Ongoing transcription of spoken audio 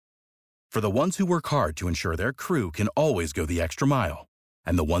For the ones who work hard to ensure their crew can always go the extra mile,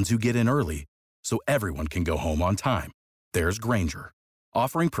 and the ones who get in early so everyone can go home on time, there's Grainger,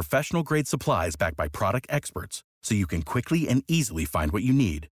 offering professional-grade supplies backed by product experts so you can quickly and easily find what you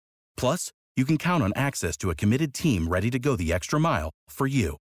need. Plus, you can count on access to a committed team ready to go the extra mile for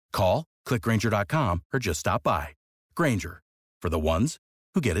you. Call, click Grainger.com, or just stop by. Grainger, for the ones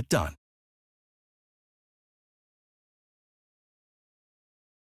who get it done.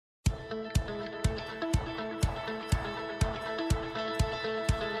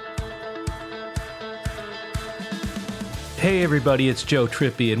 Hey everybody, it's Joe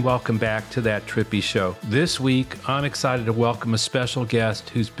Trippi, and welcome back to That Trippi Show. This week, I'm excited to welcome a special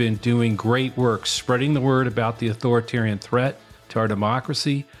guest who's been doing great work spreading the word about the authoritarian threat to our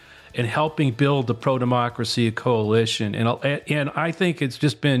democracy and helping build the pro-democracy coalition. And I think it's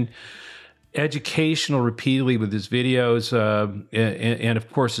just been educational repeatedly with his videos and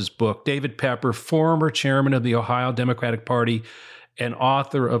of course his book. David Pepper, former chairman of the Ohio Democratic Party and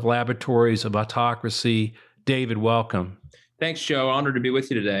author of Laboratories of Autocracy. David, welcome. Thanks, Joe. Honored to be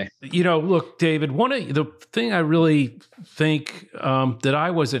with you today. You know, look, David, the thing I really think that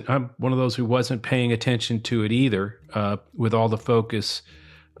I'm one of those who wasn't paying attention to it either, with all the focus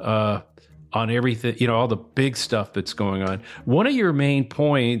on everything, you know, all the big stuff that's going on. One of your main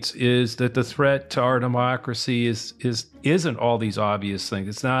points is that the threat to our democracy isn't all these obvious things.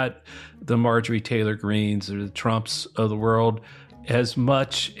 It's not the Marjorie Taylor Greenes or the Trumps of the world as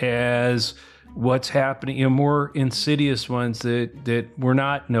much as what's happening, you know, more insidious ones that we're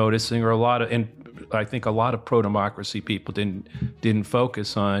not noticing, or and I think a lot of pro-democracy people didn't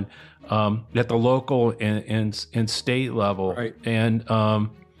focus on at the local and state level. Right. And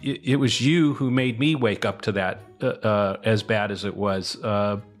it was you who made me wake up to that as bad as it was.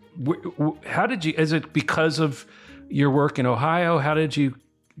 How did you? Is it because of your work in Ohio? How did you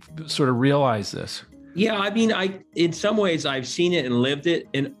sort of realize this? Yeah, I mean, in some ways I've seen it and lived it,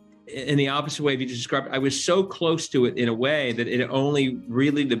 and in the opposite way you just described, I was so close to it in a way that it only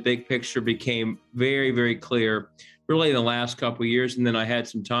really the big picture became very, very clear really in the last couple of years. And then I had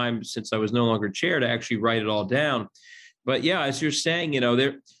some time since I was no longer chair to actually write it all down. But yeah, as you're saying, you know,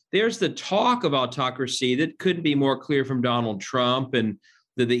 there's the talk of autocracy that couldn't be more clear from Donald Trump and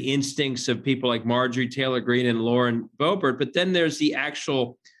the instincts of people like Marjorie Taylor Greene and Lauren Boebert. But then there's the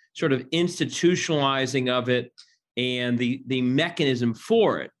actual sort of institutionalizing of it and the mechanism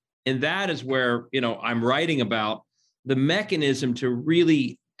for it. And that is where, you know, I'm writing about the mechanism to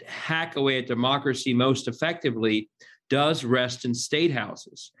really hack away at democracy most effectively does rest in state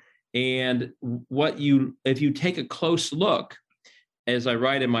houses. And if you take a close look, as I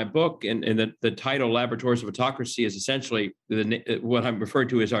write in my book, and the title Laboratories of Autocracy is essentially what I'm referring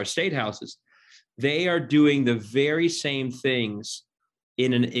to as our state houses, they are doing the very same things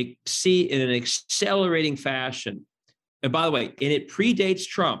in an accelerating fashion. And by the way, and it predates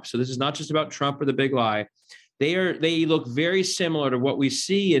Trump. So this is not just about Trump or the big lie. They look very similar to what we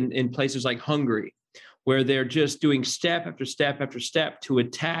see in places like Hungary, where they're just doing step after step after step to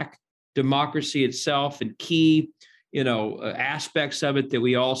attack democracy itself and key, you know, aspects of it that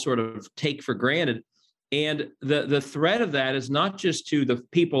we all sort of take for granted. And the threat of that is not just to the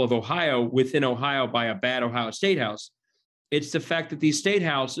people of Ohio within Ohio by a bad Ohio State House. It's the fact that these state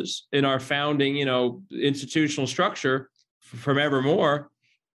houses in our founding, you know, institutional structure from evermore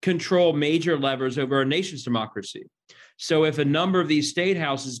control major levers over our nation's democracy. So if a number of these state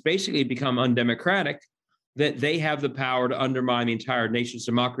houses basically become undemocratic, that they have the power to undermine the entire nation's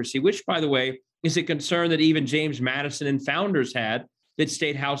democracy, which, by the way, is a concern that even James Madison and founders had, that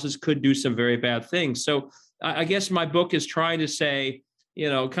state houses could do some very bad things. So I guess my book is trying to say, you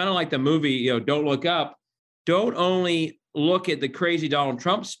know, kind of like the movie, you know, Don't Look Up, don't only look at the crazy Donald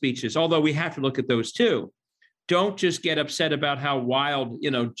Trump speeches, although we have to look at those too. Don't just get upset about how wild,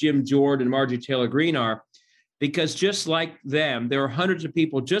 you know, Jim Jordan and Marjorie Taylor Greene are, because just like them, there are hundreds of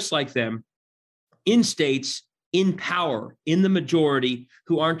people just like them in states in power, in the majority,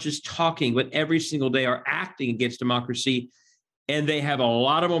 who aren't just talking, but every single day are acting against democracy. And they have a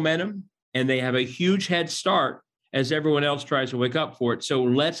lot of momentum and they have a huge head start as everyone else tries to wake up for it. So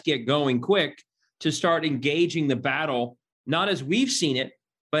let's get going quick to start engaging the battle, not as we've seen it,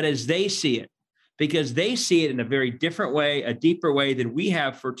 but as they see it, because they see it in a very different way, a deeper way than we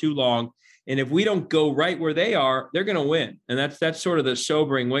have for too long. And if we don't go right where they are, they're going to win. And that's sort of the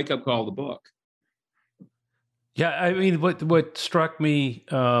sobering wake-up call of the book. Yeah, I mean, what struck me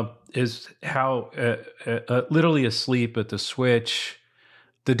is how literally asleep at the switch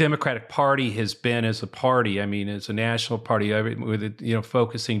the Democratic Party has been as a party. I mean, as a national party, with it, you know,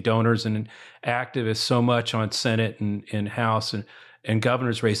 focusing donors and activists so much on Senate and House, and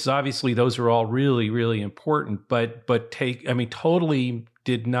governor's races. Obviously, those are all really, really important, but totally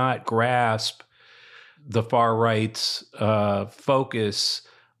did not grasp the far right's focus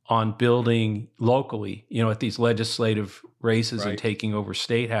on building locally, at these legislative races and taking over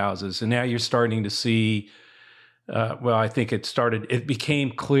state houses. And now you're starting to see, I think it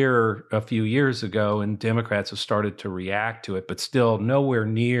became clearer a few years ago, and Democrats have started to react to it, but still nowhere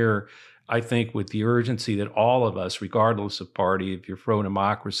near, I think, with the urgency that all of us, regardless of party, if you're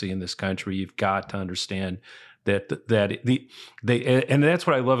pro-democracy in this country, you've got to understand and that's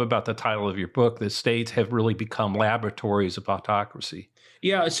what I love about the title of your book. The states have really become laboratories of autocracy.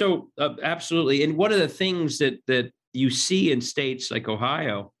 Yeah, so absolutely. And one of the things that you see in states like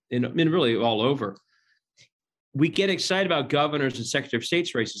Ohio, and really all over, we get excited about governors and secretary of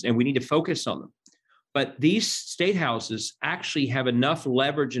state's races, and we need to focus on them. But these state houses actually have enough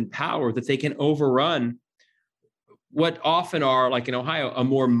leverage and power that they can overrun what often are, like in Ohio, a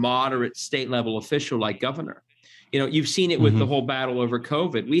more moderate state level official like governor. You've seen it with the whole battle over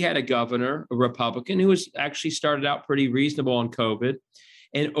COVID. We had a governor, a Republican, who was actually started out pretty reasonable on COVID.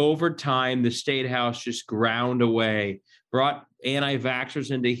 And over time, the state house just ground away, brought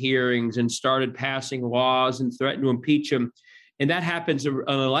anti-vaxxers into hearings and started passing laws and threatened to impeach them. And that happens on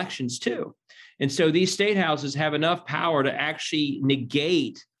elections too. And so these state houses have enough power to actually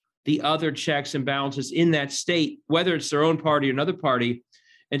negate the other checks and balances in that state, whether it's their own party or another party.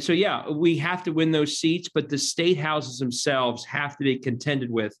 And so, we have to win those seats, but the state houses themselves have to be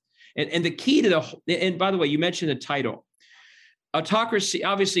contended with. And the key to and by the way, you mentioned the title. Autocracy,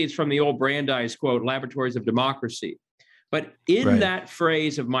 obviously, it's from the old Brandeis quote, laboratories of democracy. But in that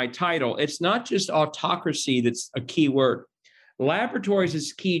phrase of my title, it's not just autocracy that's a key word. Laboratories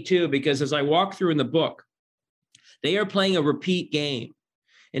is key too, because as I walk through in the book, they are playing a repeat game.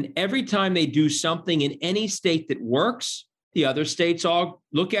 And every time they do something in any state that works, the other states all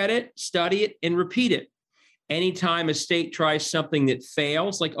look at it, study it, and repeat it. Anytime a state tries something that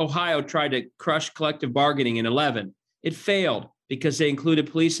fails, like Ohio tried to crush collective bargaining in 2011, it failed because they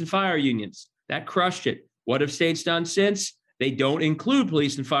included police and fire unions. That crushed it. What have states done since? They don't include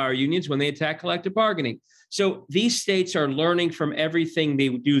police and fire unions when they attack collective bargaining. So these states are learning from everything they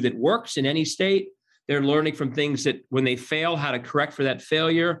do that works in any state. They're learning from things that when they fail, how to correct for that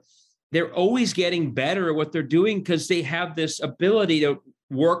failure. They're always getting better at what they're doing because they have this ability to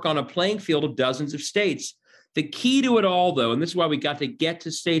work on a playing field of dozens of states. The key to it all, though, and this is why we got to get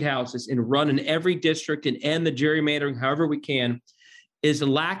to state houses and run in every district and end the gerrymandering however we can, is a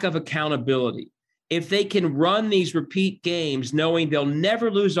lack of accountability. If they can run these repeat games knowing they'll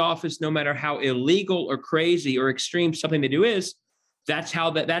never lose office, no matter how illegal or crazy or extreme something they do is, that's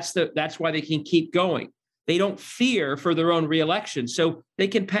why they can keep going. They don't fear for their own reelection. So they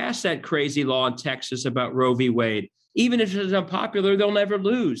can pass that crazy law in Texas about Roe v. Wade. Even if it's unpopular, they'll never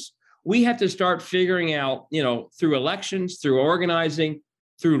lose. We have to start figuring out, through elections, through organizing,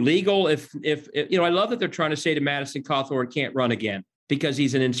 through legal. If I love that they're trying to say to Madison Cawthorn can't run again because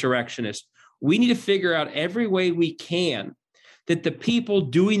he's an insurrectionist. We need to figure out every way we can that the people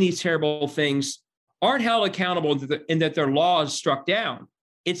doing these terrible things aren't held accountable and that their law is struck down.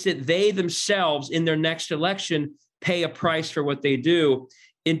 It's that they themselves in their next election pay a price for what they do.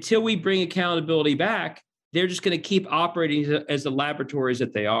 Until we bring accountability back, they're just going to keep operating as the laboratories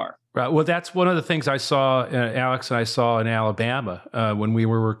that they are. Right. Well, that's one of the things I saw, Alex and I saw in Alabama when we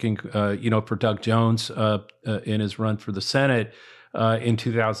were working, for Doug Jones in his run for the Senate in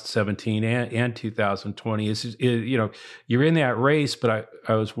 2017 and 2020. You're in that race, but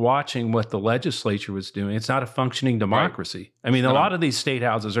I was watching what the legislature was doing. It's not a functioning democracy. Right. I mean, a lot of these state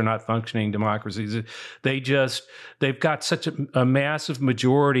houses are not functioning democracies. They've got such a massive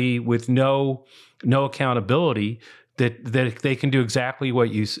majority with no accountability that they can do exactly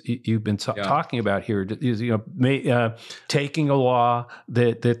what you've been talking about here. Taking a law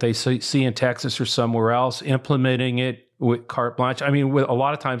that they see in Texas or somewhere else, implementing it with carte blanche. I mean, a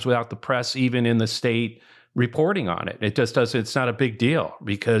lot of times without the press, even in the state, reporting on it. It just does. It's not a big deal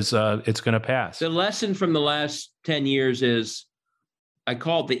because it's going to pass. The lesson from the last 10 years is, I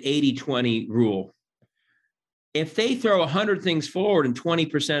call it the 80-20 rule. If they throw 100 things forward and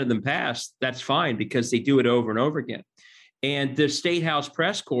 20% of them pass, that's fine because they do it over and over again. And the state house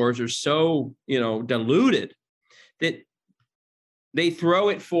press corps are so, diluted that they throw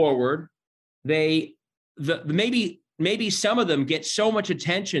it forward. Maybe some of them get so much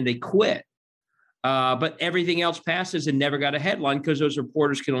attention they quit, but everything else passes and never got a headline because those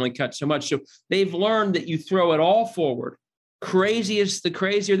reporters can only cut so much. So they've learned that you throw it all forward. The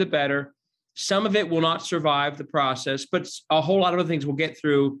crazier, the better. Some of it will not survive the process, but a whole lot of other things will get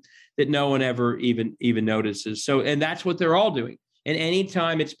through that no one ever even notices. So, and that's what they're all doing. And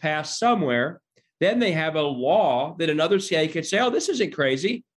anytime it's passed somewhere, then they have a law that another state could say, oh, this isn't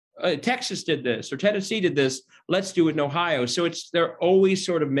crazy. Texas did this or Tennessee did this. Let's do it in Ohio. So they're always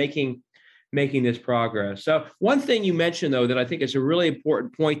sort of making this progress. So one thing you mentioned, though, that I think is a really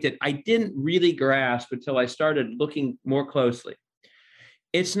important point that I didn't really grasp until I started looking more closely.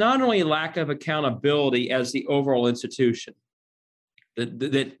 It's not only lack of accountability as the overall institution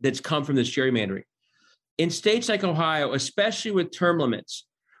that's come from this gerrymandering. In states like Ohio, especially with term limits,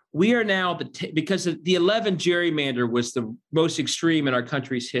 we are now, because the 11 gerrymander was the most extreme in our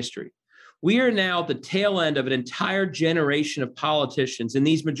country's history. We are now at the tail end of an entire generation of politicians in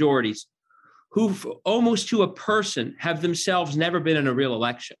these majorities who almost to a person have themselves never been in a real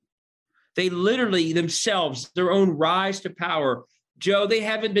election. They literally themselves, their own rise to power, Joe, they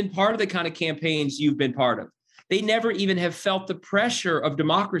haven't been part of the kind of campaigns you've been part of. They never even have felt the pressure of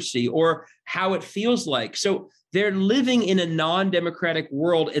democracy or how it feels like. So they're living in a non-democratic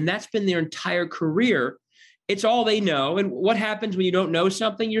world, and that's been their entire career. It's all they know. And what happens when you don't know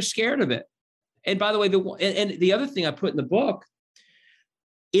something? You're scared of it. And by the way, the other thing I put in the book,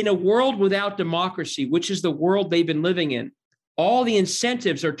 in a world without democracy, which is the world they've been living in, all the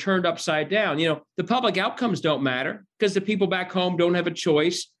incentives are turned upside down. The public outcomes don't matter because the people back home don't have a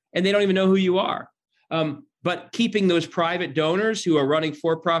choice and they don't even know who you are. But keeping those private donors who are running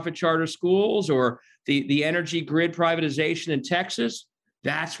for-profit charter schools or the energy grid privatization in Texas,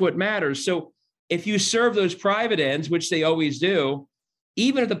 that's what matters. So if you serve those private ends, which they always do,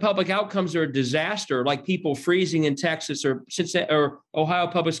 even if the public outcomes are a disaster, like people freezing in Texas or Ohio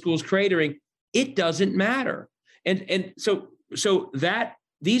public schools cratering, it doesn't matter. And so that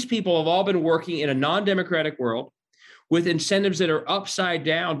these people have all been working in a non-democratic world with incentives that are upside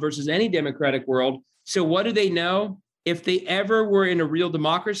down versus any democratic world. So what do they know? If they ever were in a real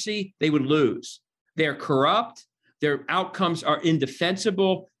democracy, they would lose. They're corrupt. Their outcomes are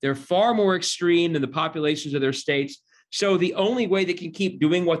indefensible. They're far more extreme than the populations of their states. So the only way they can keep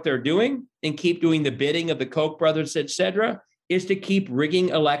doing what they're doing and keep doing the bidding of the Koch brothers, et cetera, is to keep rigging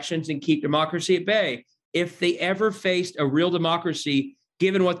elections and keep democracy at bay. If they ever faced a real democracy,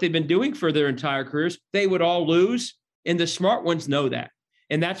 given what they've been doing for their entire careers, they would all lose. And the smart ones know that.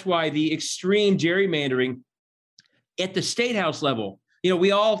 And that's why the extreme gerrymandering at the state house level,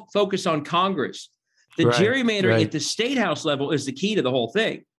 we all focus on Congress. The gerrymandering at the state house level is the key to the whole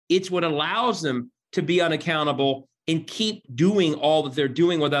thing. It's what allows them to be unaccountable and keep doing all that they're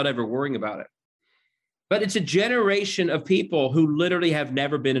doing without ever worrying about it. But it's a generation of people who literally have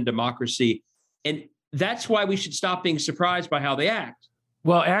never been in democracy. And that's why we should stop being surprised by how they act.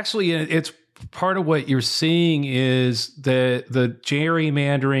 Well, actually, it's part of what you're seeing is the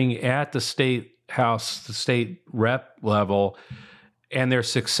gerrymandering at the state house, the state rep level, and their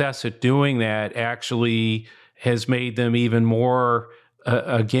success at doing that actually has made them even more,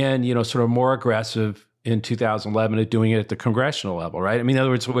 sort of more aggressive in 2011 at doing it at the congressional level, right? I mean, in other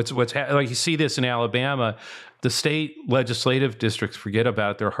words, what's like you see this in Alabama, the state legislative districts, forget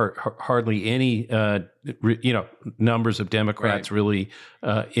about it. There are hardly any, numbers of Democrats really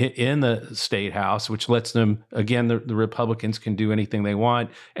in the state house, which lets them, again, the Republicans can do anything they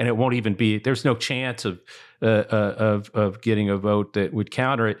want, and it won't even be. There's no chance of getting a vote that would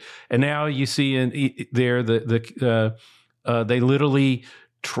counter it. And now you see in there they literally.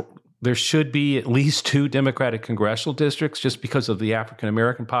 There should be at least 2 Democratic congressional districts just because of the African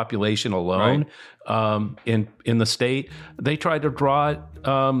American population alone in the state. They tried to draw it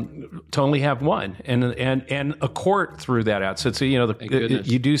to only have 1, and a court threw that out. So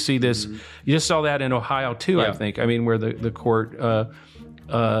you do see this. Mm-hmm. You just saw that in Ohio too. Yeah. I think. I mean, where the court did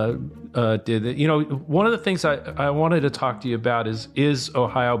it. One of the things I wanted to talk to you about is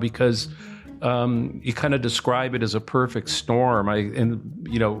Ohio because. You kind of describe it as a perfect storm.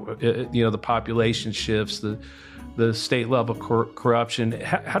 The population shifts, the state level corruption.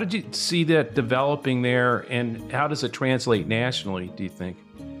 How did you see that developing there, and how does it translate nationally, do you think?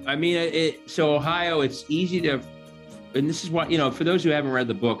 I mean, so Ohio, it's easy to, and this is what, for those who haven't read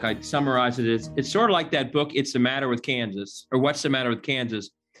the book, I summarize it as, it's sort of like that book, It's the Matter with Kansas, or What's the Matter with Kansas,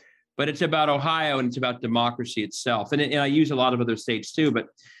 but it's about Ohio and it's about democracy itself. And I use a lot of other states too, but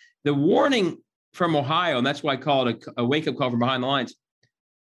the warning from Ohio, and that's why I call it a wake-up call from behind the lines,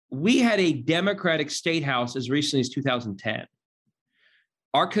 we had a Democratic state house as recently as 2010.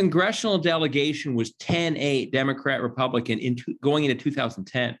 Our congressional delegation was 10-8 Democrat Republican going into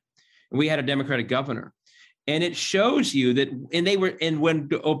 2010. And we had a Democratic governor. And it shows you that, when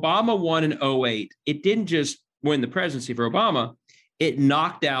Obama won in 2008, it didn't just win the presidency for Obama, it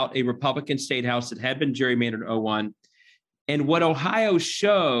knocked out a Republican state house that had been gerrymandered in 2001. And what Ohio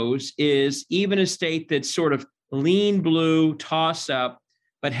shows is even a state that's sort of lean blue toss up,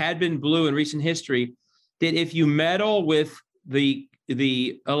 but had been blue in recent history, that if you meddle with the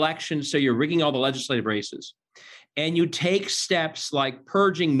election, so you're rigging all the legislative races, and you take steps like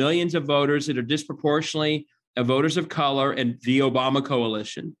purging millions of voters that are disproportionately voters of color and the Obama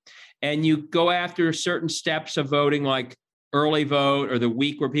coalition, and you go after certain steps of voting like early vote or the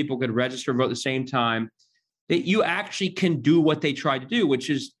week where people could register vote at the same time, that you actually can do what they tried to do, which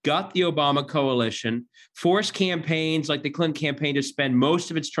is gut the Obama coalition, force campaigns like the Clinton campaign to spend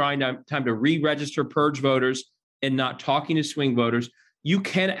most of its time to re-register purge voters and not talking to swing voters. You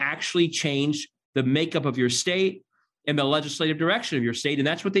can actually change the makeup of your state and the legislative direction of your state. And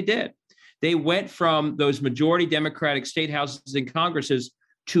that's what they did. They went from those majority Democratic state houses and Congresses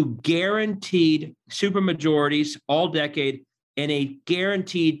to guaranteed supermajorities all decade and a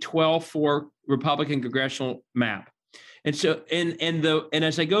guaranteed 12-4 Republican congressional map. And so, and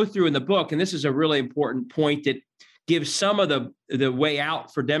as I go through in the book, and this is a really important point that gives some of the way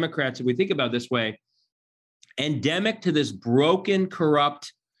out for Democrats, if we think about it this way, endemic to this broken,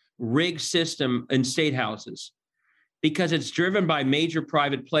 corrupt, rigged system in state houses, because it's driven by major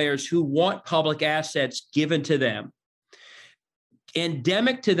private players who want public assets given to them.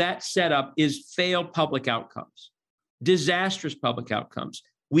 Endemic to that setup is failed public outcomes, disastrous public outcomes.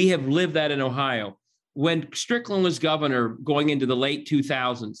 We have lived that in Ohio. When Strickland was governor going into the late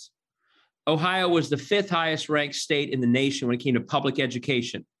 2000s, Ohio was the 5th highest ranked state in the nation when it came to public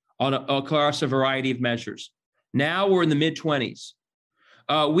education across a variety of measures. Now we're in the mid-20s.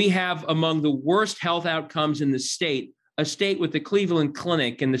 We have among the worst health outcomes in the state, a state with the Cleveland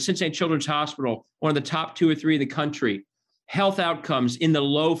Clinic and the Cincinnati Children's Hospital, one of the top 2 or 3 in the country, health outcomes in the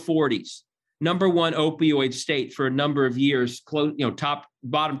low 40s. Number 1 opioid state for a number of years,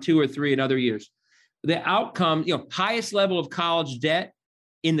 bottom 2 or 3 in other years. The outcome, highest level of college debt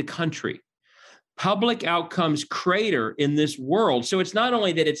in the country. Public outcomes crater in this world. So it's not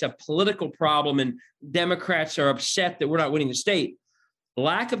only that it's a political problem and Democrats are upset that we're not winning the state.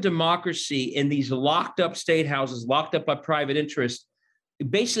 Lack of democracy in these locked up state houses, locked up by private interests,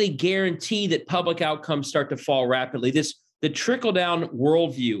 basically guarantee that public outcomes start to fall rapidly. The trickle-down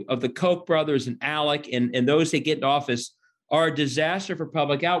worldview of the Koch brothers and ALEC and those that get in office are a disaster for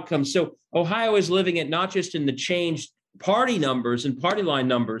public outcomes. So Ohio is living it not just in the changed party numbers and party line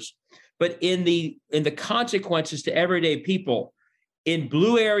numbers, but in the consequences to everyday people in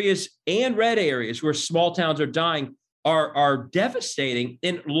blue areas and red areas where small towns are dying are devastating.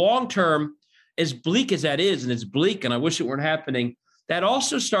 And long-term, as bleak as that is, and it's bleak, and I wish it weren't happening, that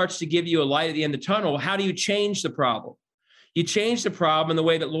also starts to give you a light at the end of the tunnel. How do you change the problem? You change the problem in the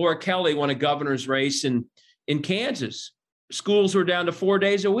way that Laura Kelly won a governor's race in Kansas. Schools were down to 4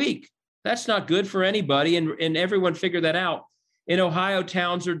 days a week. That's not good for anybody, and everyone figured that out. In Ohio,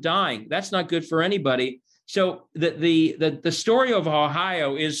 towns are dying. That's not good for anybody. So the story of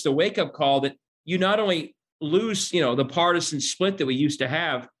Ohio is the wake-up call that you not only lose, the partisan split that we used to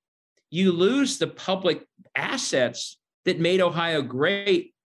have, you lose the public assets that made Ohio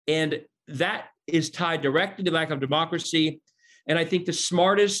great, and that is tied directly to lack of democracy. And I think the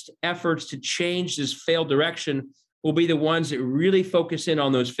smartest efforts to change this failed direction will be the ones that really focus in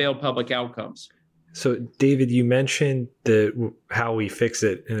on those failed public outcomes. So, David, you mentioned how we fix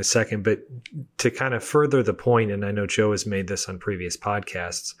it in a second, but to kind of further the point, and I know Joe has made this on previous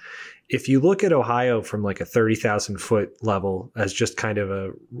podcasts, if you look at Ohio from like a 30,000 foot level as just kind of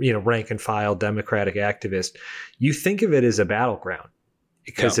a rank and file Democratic activist, you think of it as a battleground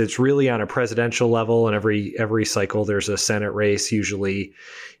because it's really on a presidential level, and every cycle there's a Senate race. Usually,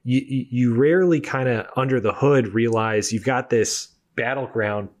 you rarely kind of under the hood realize you've got this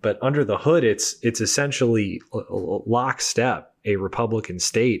battleground, but under the hood, it's essentially lockstep a Republican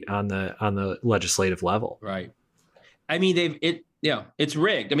state on the legislative level. Right. I mean, it's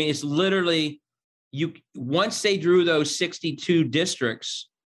rigged. I mean, it's literally once they drew those 62 districts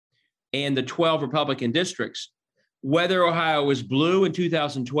and the 12 Republican districts, whether Ohio was blue in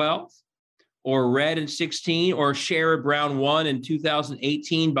 2012 or red in 16 or Sherrod Brown won in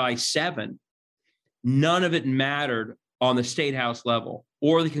 2018 by 7, none of it mattered on the state house level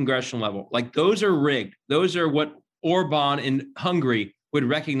or the congressional level. Like, those are rigged. Those are what Orban in Hungary would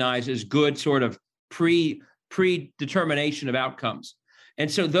recognize as good sort of predetermination of outcomes.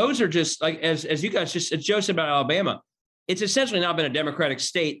 And so those are just like, as you guys as Joe said about Alabama, it's essentially not been a Democratic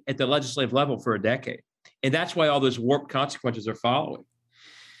state at the legislative level for a decade. And that's why all those warped consequences are following.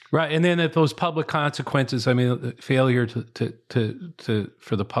 Right. And then if those public consequences, I mean, failure for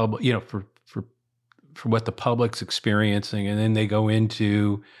the public, for what the public's experiencing, and then they go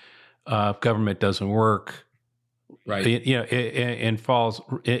into government doesn't work, right? And falls,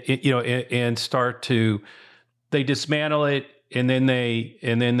 and start to they dismantle it, and then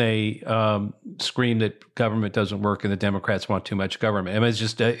they scream that government doesn't work and the Democrats want too much government. I mean, it's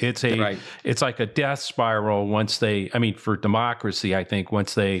just it's like a death spiral for democracy. I think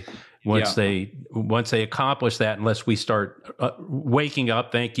once they accomplish that, unless we start waking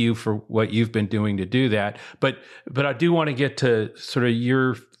up. Thank you for what you've been doing to do that. But I do want to get to sort of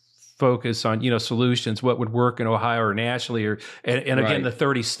your focus on, solutions, what would work in Ohio or nationally, and again, the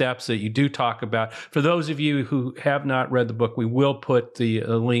 30 steps that you do talk about. For those of you who have not read the book, we will put the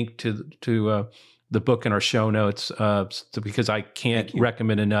link to the book in our show notes, because I can't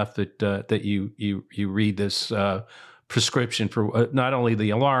recommend enough that you read this prescription for not only the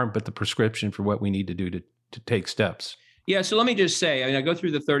alarm, but the prescription for what we need to do to take steps. Yeah, so let me just say, I go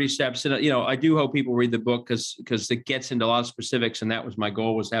through the 30 steps, and I do hope people read the book because it gets into a lot of specifics, and that was my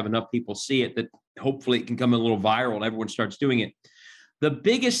goal, was to have enough people see it that hopefully it can come a little viral and everyone starts doing it. The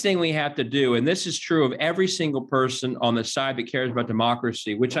biggest thing we have to do, and this is true of every single person on the side that cares about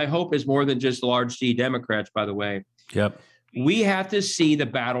democracy, which I hope is more than just large D Democrats, by the way. Yep. We have to see the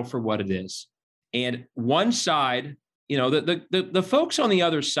battle for what it is. And one side, the folks on the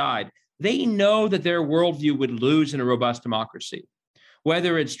other side, they know that their worldview would lose in a robust democracy,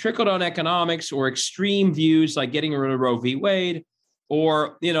 whether it's trickle-down economics or extreme views like getting rid of Roe v. Wade,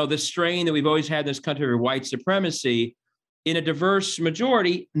 or the strain that we've always had in this country of white supremacy. In a diverse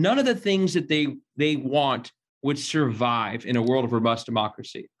majority, none of the things that they want would survive in a world of robust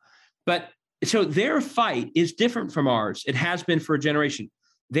democracy. But so their fight is different from ours. It has been for a generation.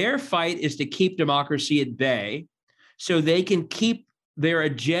 Their fight is to keep democracy at bay so they can keep their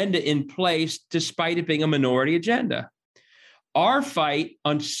agenda in place despite it being a minority agenda. Our fight,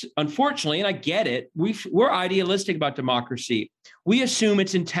 unfortunately, and I get it, we're idealistic about democracy. We assume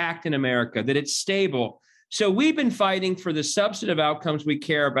it's intact in America, that it's stable. So we've been fighting for the substantive outcomes we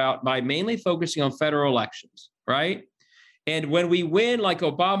care about by mainly focusing on federal elections, right? And when we win, like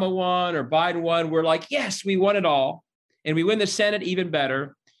Obama won or Biden won, we're like, yes, we won it all. And we win the Senate, even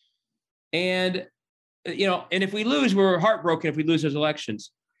better. And and if we lose, we're heartbroken if we lose those elections.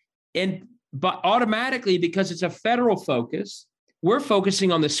 But automatically, because it's a federal focus, we're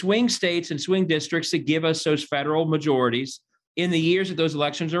focusing on the swing states and swing districts that give us those federal majorities in the years that those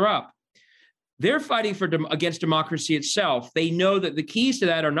elections are up. They're fighting against democracy itself. They know that the keys to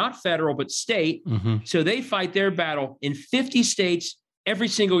that are not federal, but state. Mm-hmm. So they fight their battle in 50 states every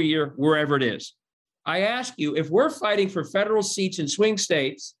single year, wherever it is. I ask you, if we're fighting for federal seats in swing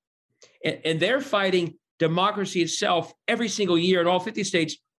states, and they're fighting democracy itself every single year in all 50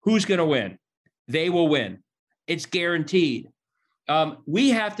 states, who's going to win? They will win. It's guaranteed. We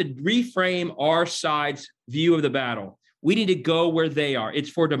have to reframe our side's view of the battle. We need to go where they are. It's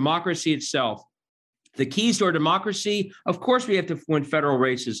for democracy itself. The keys to our democracy, of course, we have to win federal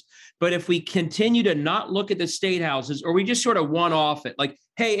races. But if we continue to not look at the state houses, or we just sort of one-off it, like,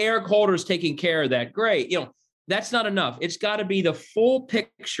 hey, Eric Holder's taking care of that, great. That's not enough. It's got to be the full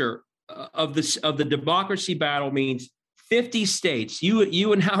picture of the democracy battle. Means 50 states.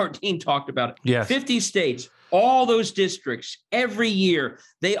 You and Howard Dean talked about it. Yes. 50 states, all those districts, every year,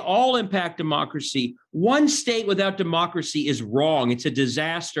 they all impact democracy. One state without democracy is wrong. It's a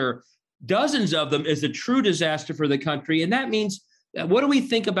disaster. Dozens of them is a true disaster for the country. And that means, what do we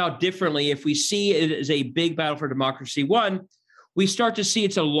think about differently if we see it as a big battle for democracy? One, we start to see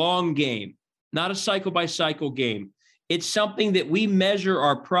it's a long game, not a cycle-by-cycle game. It's something that we measure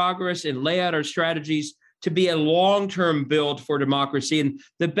our progress and lay out our strategies to be a long-term build for democracy. And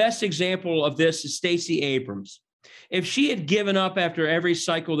the best example of this is Stacey Abrams. If she had given up after every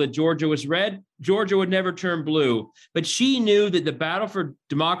cycle that Georgia was red, Georgia would never turn blue. But she knew that the battle for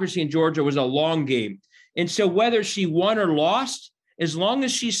democracy in Georgia was a long game. And so whether she won or lost, as long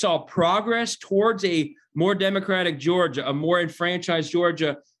as she saw progress towards a more democratic Georgia, a more enfranchised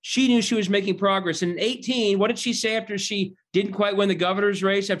Georgia, she knew she was making progress. And in 2018, what did she say after she didn't quite win the governor's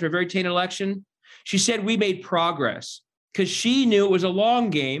race after a very tainted election? She said, we made progress, because she knew it was a long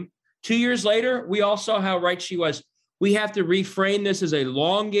game. 2 years later, we all saw how right she was. We have to reframe this as a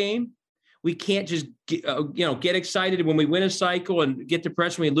long game. We can't just get excited when we win a cycle and get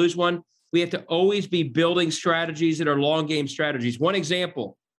depressed when we lose one. We have to always be building strategies that are long game strategies. One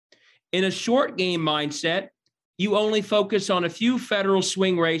example, in a short game mindset, you only focus on a few federal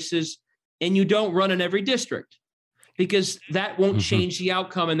swing races and you don't run in every district, because that won't change the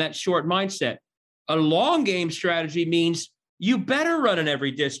outcome in that short mindset. A long game strategy means you better run in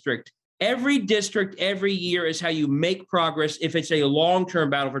every district. Every district, every year is how you make progress. If it's a long-term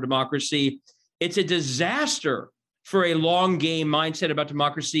battle for democracy, it's a disaster for a long game mindset about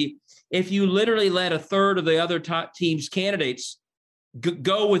democracy if you literally let a third of the other top team's candidates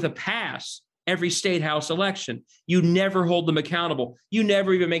go with a pass every state house election. You never hold them accountable. You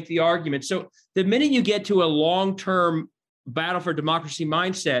never even make the argument. So the minute you get to a long-term battle for democracy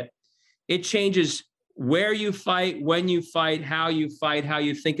mindset, it changes where you fight, when you fight, how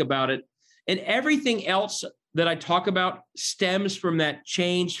you think about it. And everything else that I talk about stems from that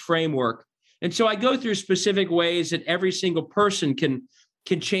changed framework. And so I go through specific ways that every single person can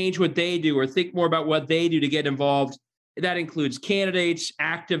change what they do or think more about what they do to get involved. That includes candidates,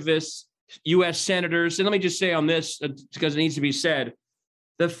 activists, U.S. senators. And let me just say on this, because it needs to be said,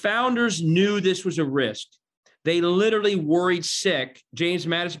 the founders knew this was a risk. They literally worried sick, James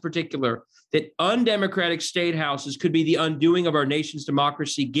Madison in particular, that undemocratic state houses could be the undoing of our nation's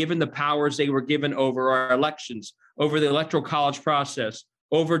democracy, given the powers they were given over our elections, over the electoral college process,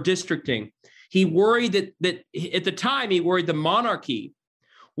 over districting. He worried that at the time, he worried the monarchy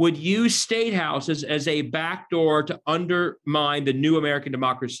would use state houses as a backdoor to undermine the new American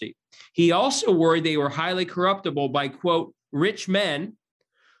democracy. He also worried they were highly corruptible by, quote, rich men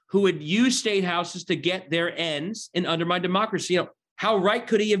who would use state houses to get their ends and undermine democracy. You know, how right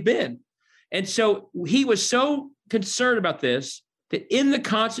could he have been? And so he was so concerned about this that in the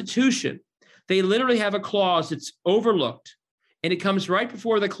Constitution, they literally have a clause that's overlooked. And it comes right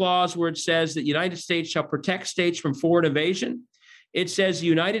before the clause where it says that the United States shall protect states from foreign invasion. It says the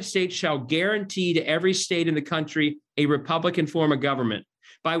United States shall guarantee to every state in the country a Republican form of government,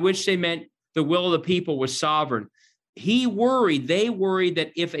 by which they meant the will of the people was sovereign. They worried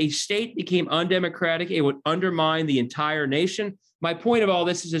that if a state became undemocratic, it would undermine the entire nation. My point of all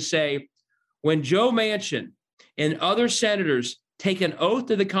this is to say, when Joe Manchin and other senators take an oath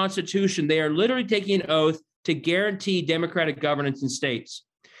to the Constitution, they are literally taking an oath to guarantee democratic governance in states.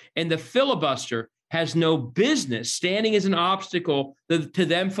 And the filibuster has no business standing as an obstacle to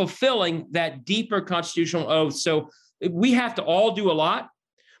them fulfilling that deeper constitutional oath. So we have to all do a lot,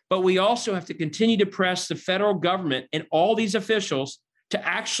 but we also have to continue to press the federal government and all these officials to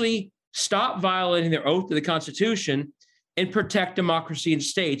actually stop violating their oath to the Constitution and protect democracy in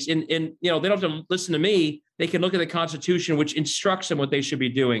states. And you know, they don't have to listen to me. They can look at the Constitution, which instructs them what they should be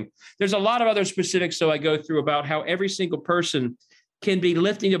doing. There's a lot of other specifics, so I go through about how every single person can be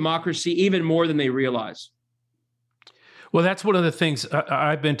lifting democracy even more than they realize. Well, that's one of the things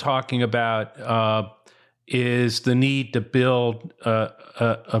I've been talking about is the need to build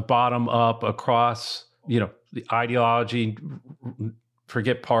a bottom up across, you know, the ideology,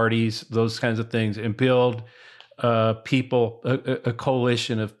 forget parties, those kinds of things, and build people, a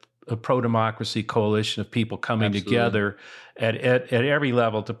coalition a pro-democracy coalition of people coming Absolutely. together at every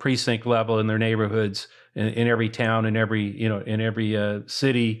level, the precinct level in their neighborhoods, in every town, in every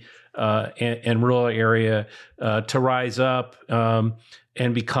city and rural area, to rise up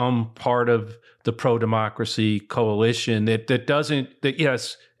and become part of the pro-democracy coalition that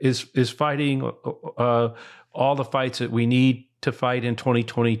is fighting all the fights that we need to fight in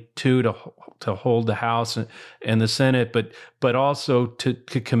 2022 to hold the House and the Senate, but also to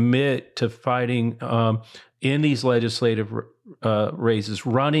commit to fighting in these legislative races,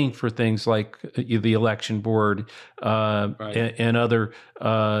 running for things like the election board right. and other,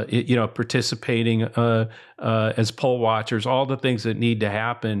 participating as poll watchers, all the things that need to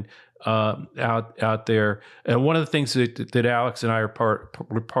happen out there. And one of the things that Alex and I are part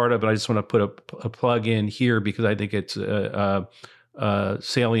of, and I just want to put a plug in here because I think it's salient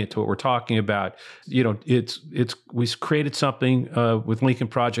to what we're talking about. You know, we created something with Lincoln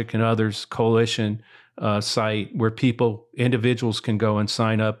Project and others, coalition site where individuals can go and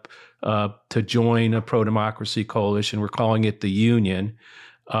sign up to join a pro-democracy coalition. We're calling it the Union.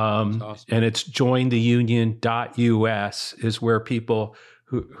 Awesome. And it's jointheunion.us is where people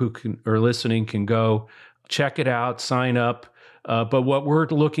who are listening can go check it out, sign up. But what we're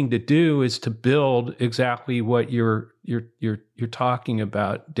looking to do is to build exactly what you're talking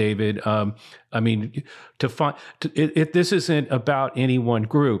about, David. This isn't about any one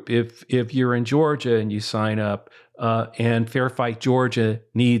group. If you're in Georgia and you sign up, and Fair Fight Georgia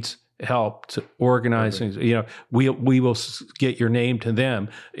needs help to organize things, we will get your name to them.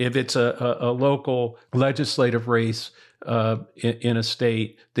 If it's a local legislative race in a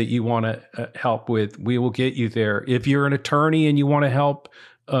state that you want to help with, we will get you there. If you're an attorney and you want to help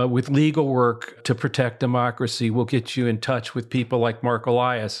with legal work to protect democracy, we'll get you in touch with people like Mark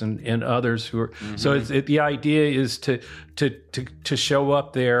Elias and others who are. Mm-hmm. So the idea is to show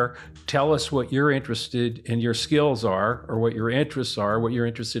up there, tell us what you're interested in, your skills are, or what your interests are, what you're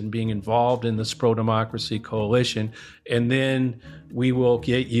interested in being involved in this pro-democracy coalition, and then we will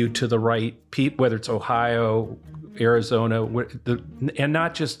get you to the right people, whether it's Ohio, Arizona, and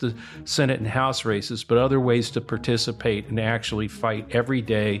not just the Senate and House races, but other ways to participate and actually fight every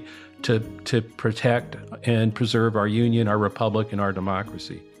day to protect and preserve our union, our republic, and our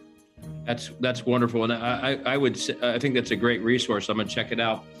democracy. That's wonderful, and I would say, I think that's a great resource. I'm going to check it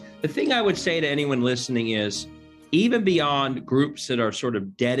out. The thing I would say to anyone listening is, even beyond groups that are sort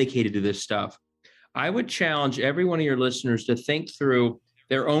of dedicated to this stuff, I would challenge every one of your listeners to think through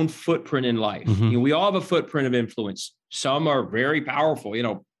their own footprint in life. Mm-hmm. We all have a footprint of influence. Some are very powerful,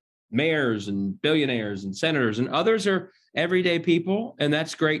 mayors and billionaires and senators, and others are everyday people, and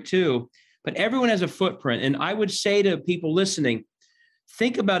that's great too. But everyone has a footprint. And I would say to people listening,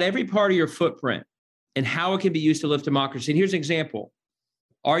 think about every part of your footprint and how it can be used to lift democracy. And here's an example.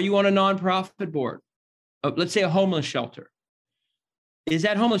 Are you on a nonprofit board? Let's say a homeless shelter. Is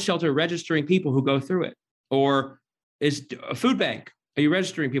that homeless shelter registering people who go through it? Or is a food bank? Are you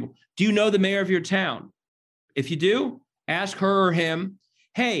registering people? Do you know the mayor of your town? If you do, ask her or him,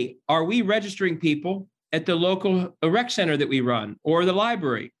 hey, are we registering people at the local rec center that we run or the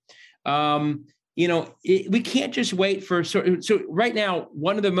library? We can't just wait for, so right now,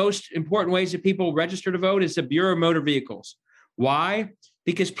 one of the most important ways that people register to vote is the Bureau of Motor Vehicles. Why?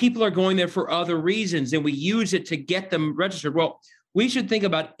 Because people are going there for other reasons and we use it to get them registered. Well, we should think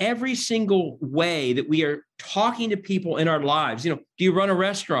about every single way that we are talking to people in our lives. Do you run a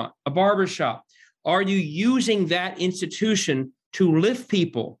restaurant, a barbershop? Are you using that institution to lift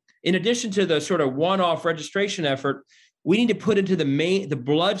people? In addition to the sort of one-off registration effort, we need to put into the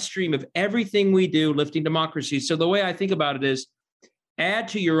bloodstream of everything we do, lifting democracy. So the way I think about it is, add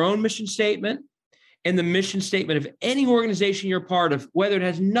to your own mission statement and the mission statement of any organization you're part of, whether it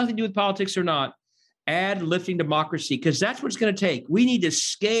has nothing to do with politics or not, add lifting democracy, because that's what it's going to take. We need to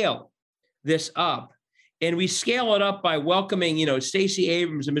scale this up. And we scale it up by welcoming, Stacey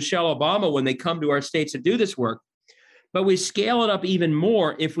Abrams and Michelle Obama when they come to our states to do this work. But we scale it up even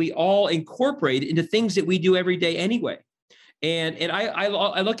more if we all incorporate it into things that we do every day anyway. And I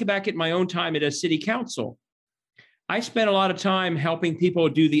look back at my own time at a city council. I spent a lot of time helping people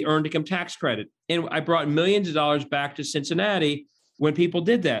do the earned income tax credit. And I brought millions of dollars back to Cincinnati when people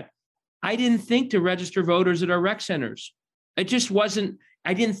did that. I didn't think to register voters at our rec centers. It just wasn't,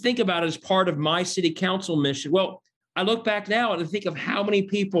 I didn't think about it as part of my city council mission. Well, I look back now and I think of how many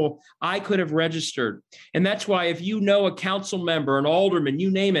people I could have registered. And that's why if you know a council member, an alderman, you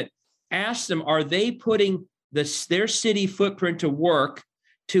name it, ask them, are they putting their city footprint to work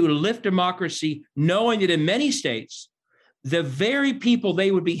to lift democracy, knowing that in many states, the very people they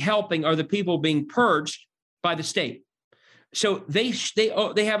would be helping are the people being purged by the state. So they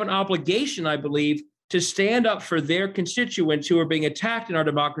have an obligation, I believe, to stand up for their constituents who are being attacked in our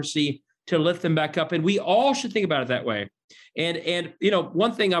democracy, to lift them back up. And we all should think about it that way. And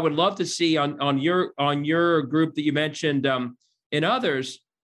one thing I would love to see on your group that you mentioned and others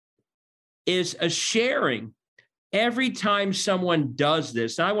is a sharing. Every time someone does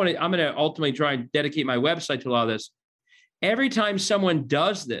this, and I'm going to ultimately try and dedicate my website to a lot of this. Every time someone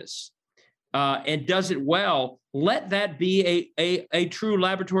does this and does it well, let that be a true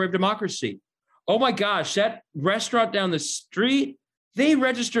laboratory of democracy. Oh my gosh, that restaurant down the street, they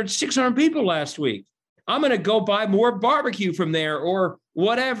registered 600 people last week. I'm going to go buy more barbecue from there or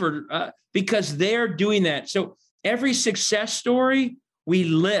whatever, because they're doing that. So every success story we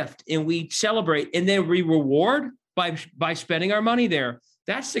lift and we celebrate, and then we reward by spending our money there.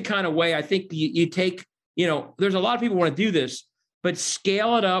 That's the kind of way I think you take, there's a lot of people want to do this, but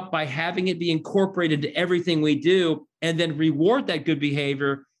scale it up by having it be incorporated into everything we do and then reward that good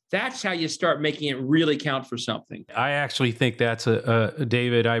behavior. That's how you start making it really count for something. I actually think that's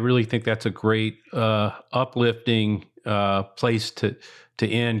David, I really think that's a great uplifting place to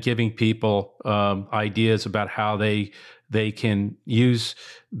end, giving people ideas about how they can use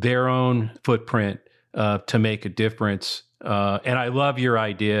their own footprint to make a difference. And I love your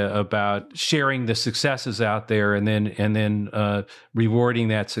idea about sharing the successes out there and then rewarding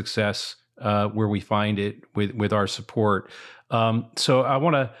that success where we find it with our support. So I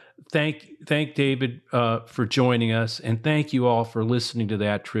want to thank David for joining us, and thank you all for listening to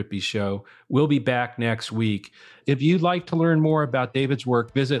That Trippy Show. We'll be back next week. If you'd like to learn more about David's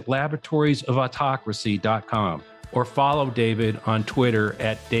work, visit laboratoriesofautocracy.com or follow David on Twitter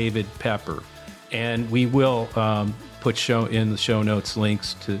at David Pepper. And we will put in the show notes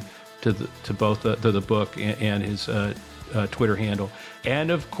links to both the book and his Twitter handle.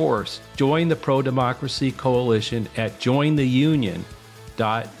 And of course, join the Pro-Democracy Coalition at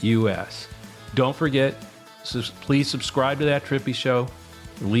jointheunion.us. Don't forget, please subscribe to That Trippy Show.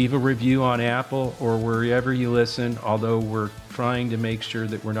 Leave a review on Apple or wherever you listen, although we're trying to make sure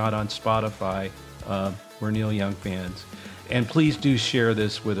that we're not on Spotify. We're Neil Young fans. And please do share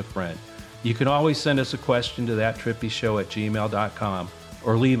this with a friend. You can always send us a question to thattrippyshow@gmail.com.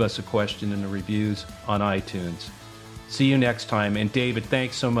 or leave us a question in the reviews on iTunes. See you next time. And David,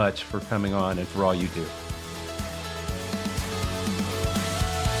 thanks so much for coming on and for all you do.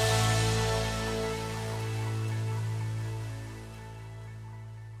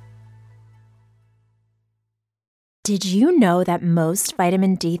 Did you know that most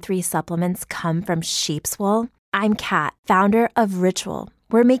vitamin D3 supplements come from sheep's wool? I'm Kat, founder of Ritual.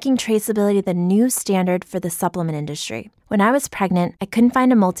 We're making traceability the new standard for the supplement industry. When I was pregnant, I couldn't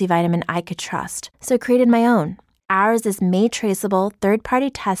find a multivitamin I could trust, so I created my own. Ours is made traceable, third-party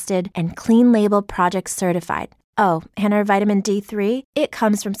tested, and clean label project certified. Oh, and our vitamin D3? It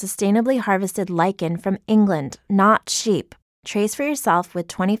comes from sustainably harvested lichen from England, not sheep. Trace for yourself with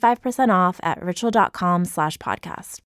 25% off at ritual.com/podcast.